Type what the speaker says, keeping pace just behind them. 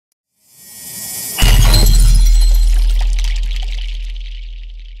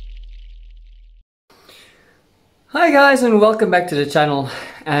Hi guys, and welcome back to the channel.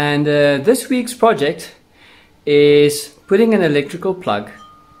 And this week's project is putting an electrical plug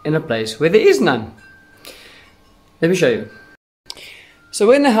in a place where there is none. Let me show you. So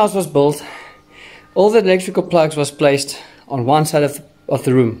when the house was built, all the electrical plugs was placed on one side of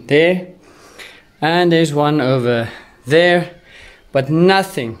the room there, and there's one over there, but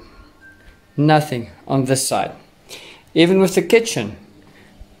nothing on this side. Even with the kitchen,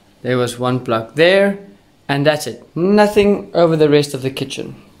 there was one plug there, and that's it. Nothing over the rest of the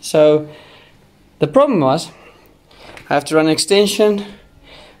kitchen. So the problem was, I have to run an extension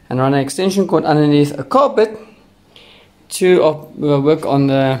and run an extension cord underneath a carpet to work on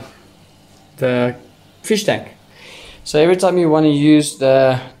the fish tank. So every time you want to use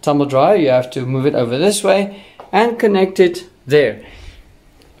the tumble dryer, you have to move it over this way and connect it there.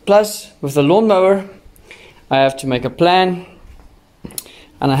 Plus, with the lawnmower, I have to make a plan,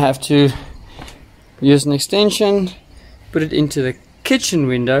 and I have to use an extension, put it into the kitchen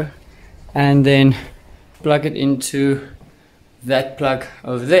window, and then plug it into that plug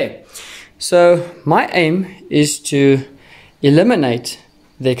over there. So my aim is to eliminate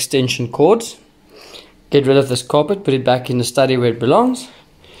the extension cords, get rid of this carpet, put it back in the study where it belongs,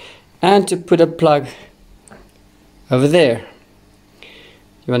 and to put a plug over there.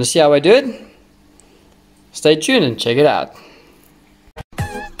 You want to see how I do it? Stay tuned and check it out.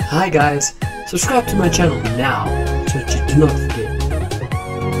 Hi guys, subscribe to my channel now so that you do not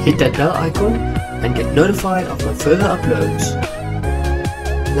forget. Hit that bell icon and get notified of my further uploads.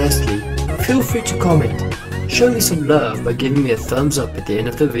 Lastly, feel free to comment. Show me some love by giving me a thumbs up at the end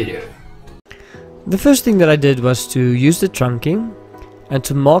of the video. The first thing that I did was to use the trunking and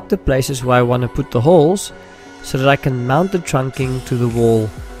to mark the places where I want to put the holes so that I can mount the trunking to the wall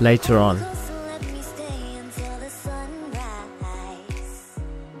later on.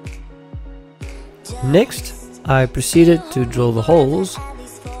 Next, I proceeded to drill the holes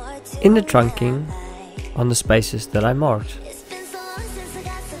in the trunking on the spaces that I marked.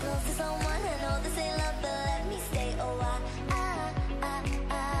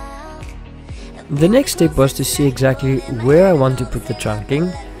 The next step was to see exactly where I want to put the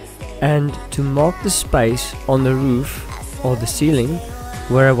trunking and to mark the space on the roof or the ceiling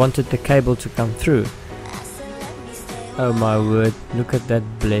where I wanted the cable to come through. Oh my word, look at that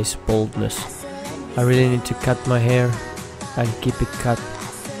blaze baldness. I really need to cut my hair and keep it cut.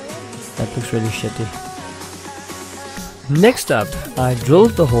 That looks really shitty. Next up, I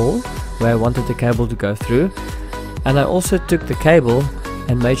drilled the hole where I wanted the cable to go through, and I also took the cable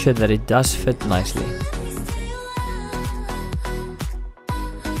and made sure that it does fit nicely.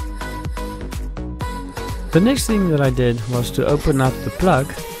 The next thing that I did was to open up the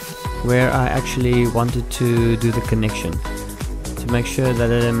plug where I actually wanted to do the connection, to make sure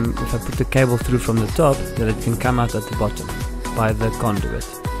that if I put the cable through from the top, that it can come out at the bottom by the conduit.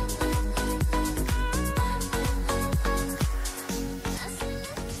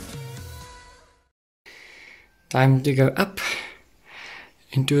 Time to go up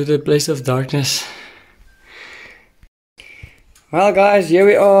into the place of darkness. Well guys, here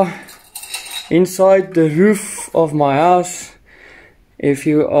we are inside the roof of my house. If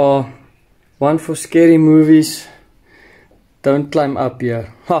you are one for scary movies, don't climb up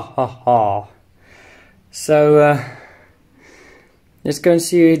here. Ha ha ha. So let's go and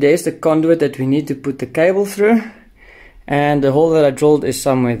see. There's the conduit that we need to put the cable through, and the hole that I drilled is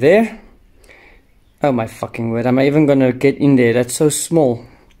somewhere there. Oh my fucking word, am I even gonna get in there? That's so small.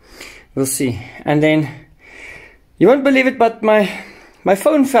 We'll see. And then you won't believe it, but my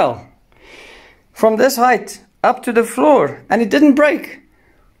phone fell from this height up to the floor and it didn't break.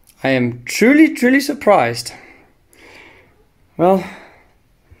 I am truly surprised. Well,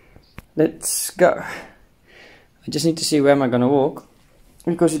 let's go. I just need to see where am I gonna walk,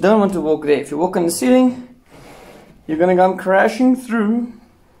 because you don't want to walk there. If you walk on the ceiling, you're gonna come crashing through.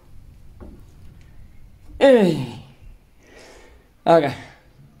 Hey. Okay,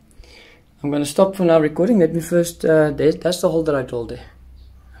 I'm gonna stop for now recording. Let me first that's the hole that I drilled there.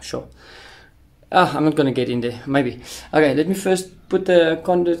 Sure. I'm not gonna get in there, maybe. Okay, let me first put the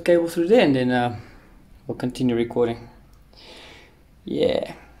conduit cable through there, and then we'll continue recording.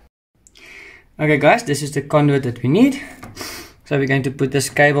 Yeah. Okay guys, this is the conduit that we need. So we're going to put this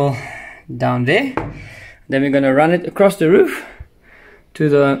cable down there. Then we're going to run it across the roof to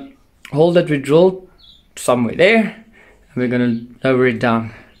the hole that we drilled somewhere there. And we're going to lower it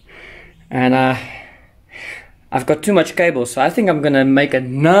down. And I've got too much cable, so I think I'm going to make a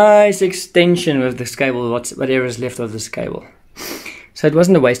nice extension with this cable, whatever is left of this cable. So it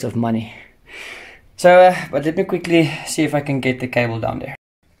wasn't a waste of money. So, but let me quickly see if I can get the cable down there.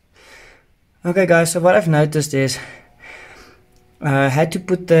 Okay guys, so what I've noticed is I had to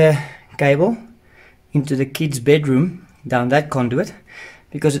put the cable into the kids' bedroom down that conduit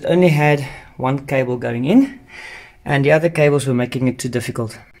because it only had one cable going in and the other cables were making it too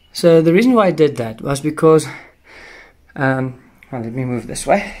difficult. So the reason why I did that was because, well, let me move this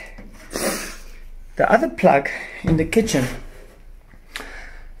way. The other plug in the kitchen,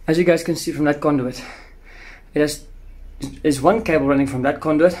 as you guys can see from that conduit, is one cable running from that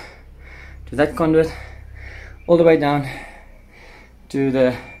conduit to that conduit all the way down to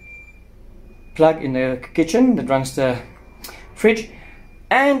the plug in the kitchen that runs the fridge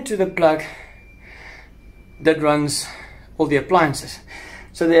and to the plug that runs all the appliances.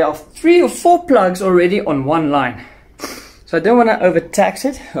 So there are 3 or 4 plugs already on one line. So I don't want to overtax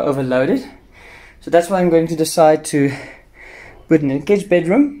it or overload it. So that's why I'm going to decide to put it in the kids'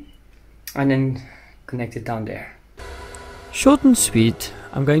 bedroom and then connect it down there. Short and sweet,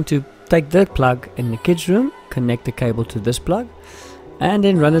 I'm going to take that plug in the kids' room, connect the cable to this plug, and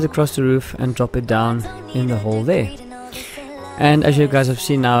then run it across the roof and drop it down in the hole there. And as you guys have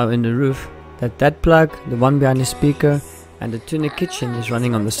seen now in the roof, that plug, the one behind the speaker, and the two in the kitchen is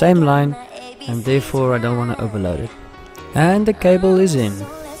running on the same line, and therefore I don't want to overload it. And the cable is in.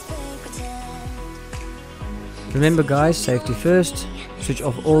 Remember guys, safety first, switch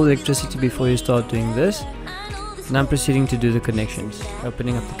off all electricity before you start doing this. And I'm proceeding to do the connections,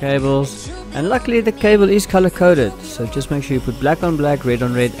 opening up the cables, and luckily the cable is color coded, so just make sure you put black on black, red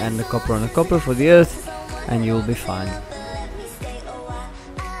on red, and the copper on the copper for the earth, and you'll be fine.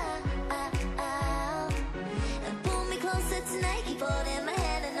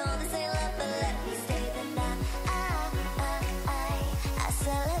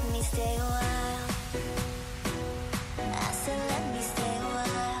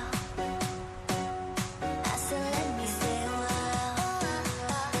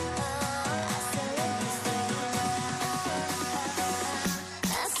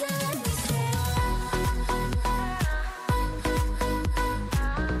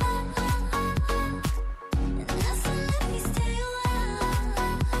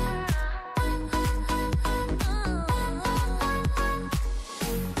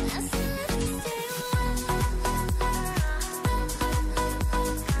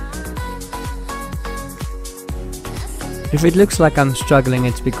 If it looks like I'm struggling,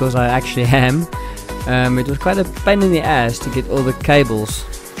 it's because I actually am. It was quite a pain in the ass to get all the cables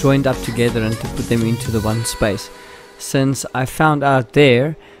joined up together and to put them into the one space, since I found out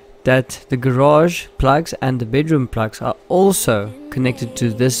there that the garage plugs and the bedroom plugs are also connected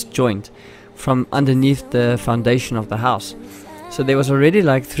to this joint from underneath the foundation of the house. So there was already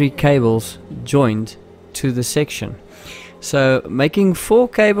like 3 cables joined to the section. So making 4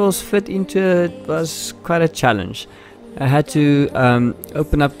 cables fit into it was quite a challenge. I had to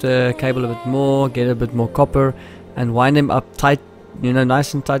open up the cable a bit more, get a bit more copper, and wind them up tight, you know,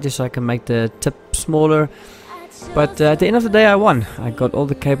 nice and tightly so I can make the tip smaller. But at the end of the day I won. I got all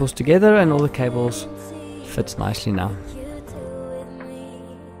the cables together and all the cables fits nicely now.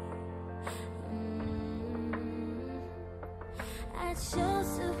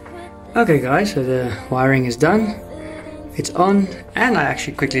 Okay guys, so the wiring is done, it's on, and I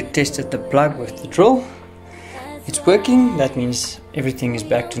actually quickly tested the plug with the drill. It's working, that means everything is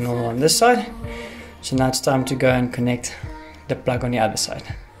back to normal on this side. So now it's time to go and connect the plug on the other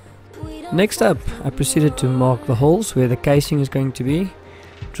side. Next up, I proceeded to mark the holes where the casing is going to be,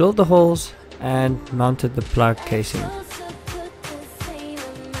 drilled the holes and mounted the plug casing.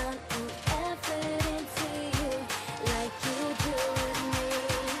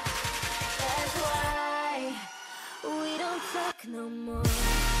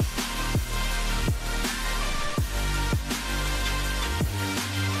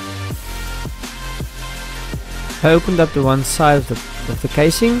 I opened up the one side of the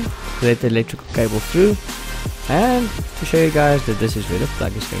casing, let the electrical cable through, and to show you guys that this is where the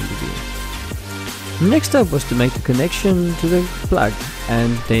plug is going to be. Next up was to make the connection to the plug,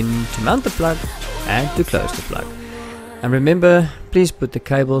 and then to mount the plug and to close the plug. And remember, please put the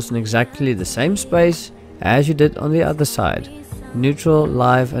cables in exactly the same space as you did on the other side. Neutral,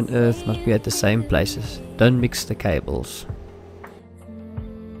 live and earth must be at the same places. Don't mix the cables.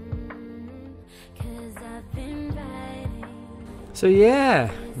 So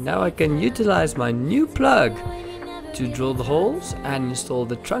yeah, now I can utilize my new plug to drill the holes and install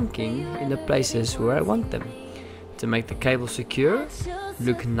the trunking in the places where I want them, to make the cable secure,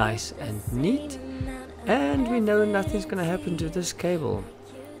 look nice and neat, and we know nothing's gonna happen to this cable.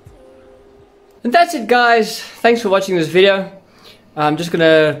 And that's it guys, thanks for watching this video. I'm just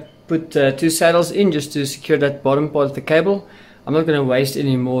gonna put 2 saddles in just to secure that bottom part of the cable. I'm not going to waste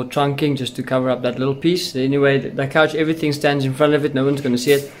any more trunking just to cover up that little piece. Anyway, the couch, everything stands in front of it, no one's going to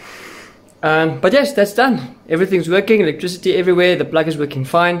see it. But yes, that's done. Everything's working, electricity everywhere, the plug is working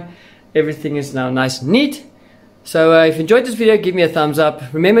fine. Everything is now nice and neat. So if you enjoyed this video, give me a thumbs up.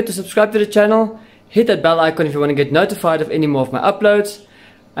 Remember to subscribe to the channel. Hit that bell icon if you want to get notified of any more of my uploads.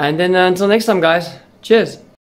 And then until next time, guys, cheers.